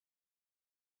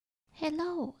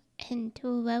Hello and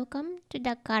welcome to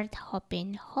the Card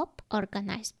Hoppin Hop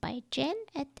organized by Jen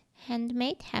at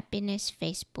Handmade Happiness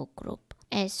Facebook group.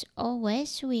 As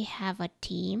always, we have a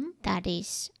theme that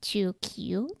is too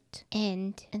cute,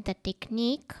 and the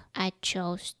technique I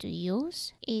chose to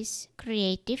use is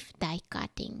creative die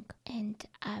cutting, and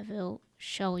I will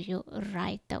show you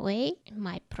right away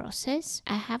my process.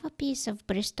 I have a piece of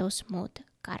Bristol smooth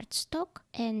cardstock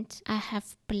and I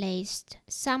have placed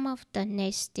some of the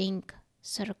nesting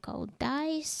circle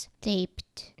dies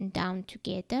taped down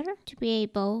together to be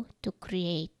able to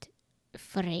create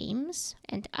frames,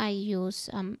 and I use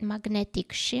magnetic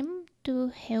shim to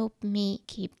help me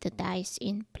keep the dies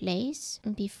in place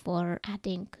before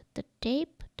adding the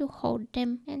tape to hold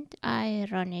them, and I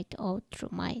run it all through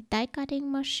my die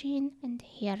cutting machine, and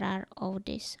here are all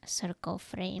these circle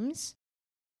frames.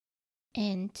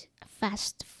 And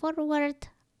fast forward,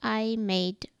 I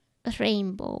made a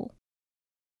rainbow.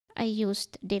 I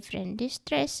used different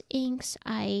distress inks.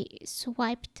 I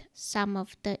swiped some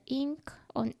of the ink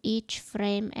on each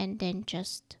frame and then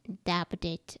just dabbed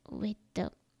it with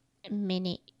the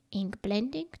mini ink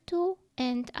blending tool,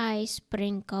 and I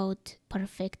sprinkled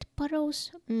perfect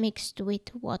pearls mixed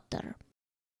with water.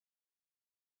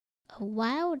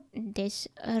 While this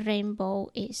rainbow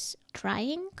is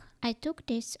drying, I took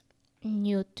this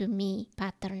new to me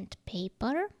patterned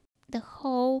paper. The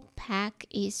whole pack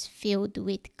is filled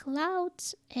with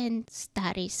clouds and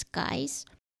starry skies,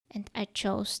 and I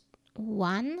chose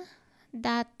one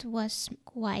that was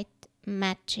quite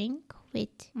matching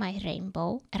with my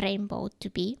rainbow to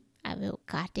be. I will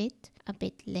cut it a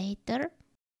bit later.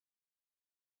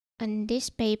 And this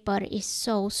paper is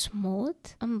so smooth,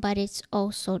 but it's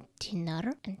also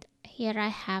thinner. And here I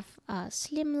have a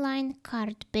Slimline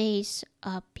card base,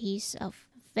 a piece of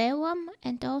Vellum,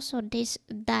 and also this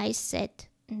die set,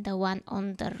 the one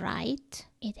on the right.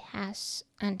 It has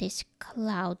these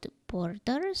cloud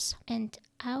borders, and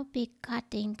I'll be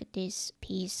cutting this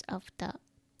piece of the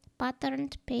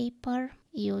patterned paper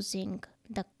using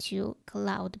the two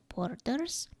cloud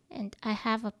borders. And I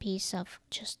have a piece of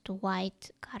just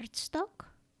white cardstock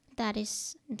that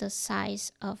is the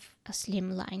size of a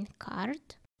Slimline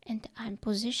card, and I'm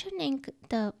positioning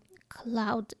the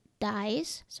cloud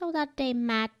dies so that they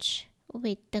match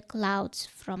with the clouds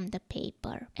from the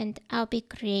paper, and I'll be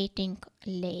creating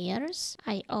layers.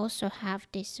 I also have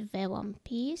this vellum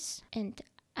piece, and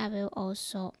I will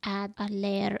also add a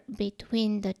layer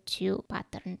between the two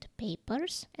patterned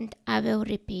papers, and I will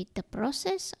repeat the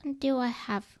process until I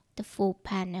have the full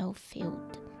panel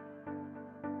filled.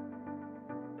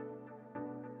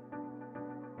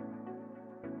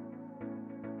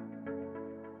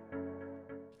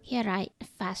 Here I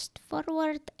fast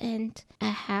forward and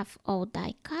I have all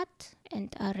die cut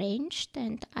and arranged,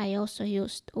 and I also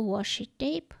used washi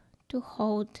tape to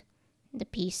hold the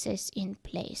pieces in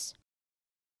place.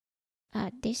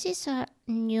 This is a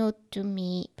new to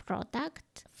me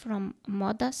product from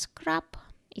Moda scrap.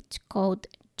 It's called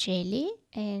Jelly,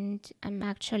 and I'm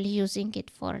actually using it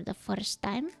for the first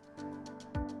time.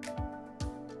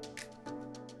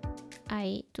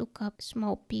 I took a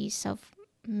small piece of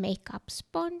makeup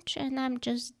sponge and I'm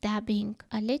just dabbing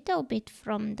a little bit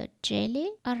from the jelly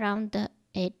around the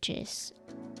edges.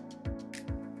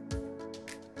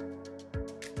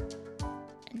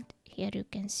 And here you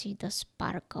can see the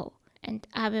sparkle. And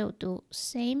I will do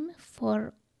same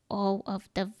for all of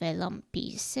the vellum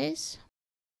pieces.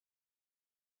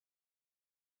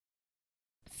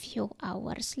 Few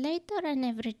hours later and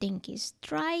everything is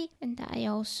dry, and I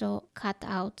also cut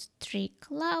out 3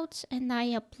 clouds and I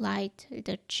applied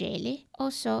the jelly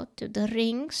also to the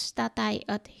rings that I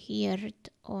adhered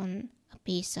on a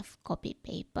piece of copy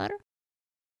paper.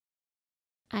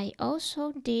 I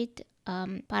also did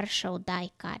partial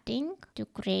die cutting to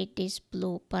create this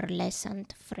blue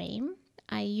pearlescent frame.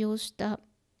 I used the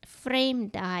frame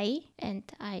die and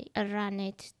I ran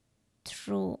it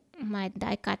through my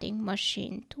die cutting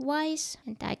machine twice,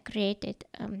 and I created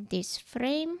this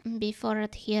frame. Before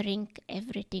adhering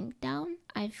everything down,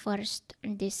 I first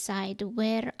decide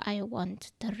where I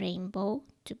want the rainbow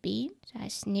to be. So I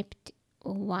snipped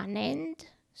one end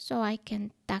so I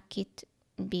can tuck it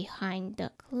behind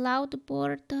the cloud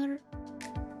border.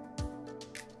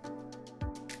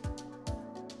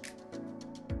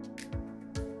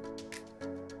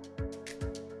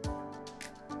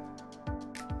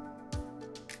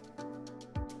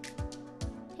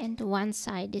 And once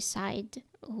I decide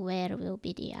where will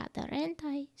be the other end,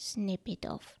 I snip it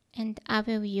off. And I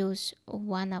will use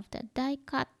one of the die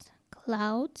cut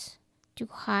clouds to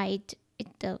hide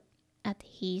the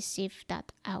adhesive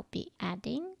that I'll be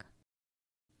adding.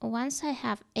 once I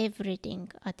have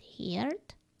everything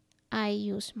adhered, I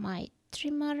use my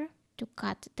trimmer to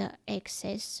cut the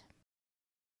excess.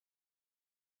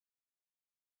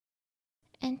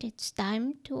 And it's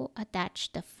time to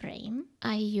attach the frame.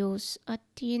 I use a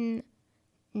thin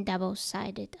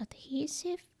double-sided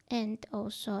adhesive and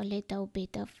also a little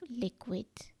bit of liquid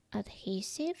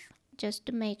adhesive just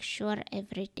to make sure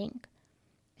everything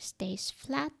stays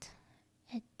flat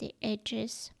at the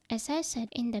edges. As I said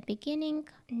in the beginning,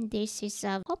 this is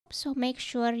a hop, so make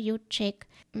sure you check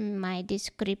my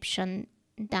description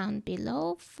down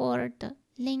below for the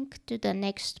link to the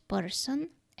next person,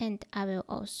 and I will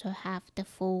also have the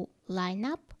full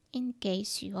lineup in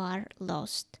case you are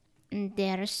lost.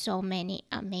 There are so many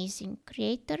amazing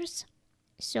creators,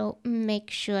 so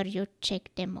make sure you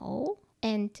check them all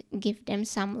and give them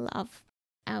some love.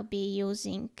 I'll be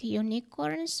using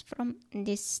unicorns from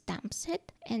this stamp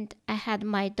set, and I had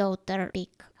my daughter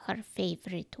pick her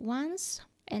favorite ones,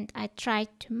 and I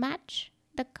tried to match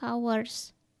the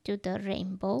colors to the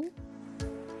rainbow.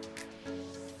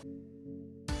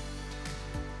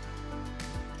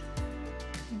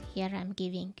 And here I'm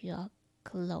giving you a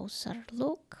closer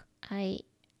look. I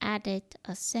added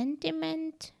a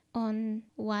sentiment on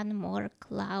one more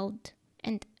cloud.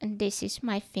 And this is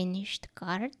my finished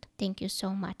card. Thank you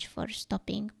so much for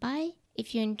stopping by.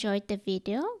 If you enjoyed the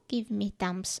video, give me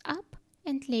thumbs up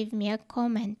and leave me a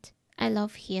comment. I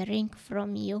love hearing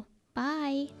from you.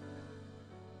 Bye!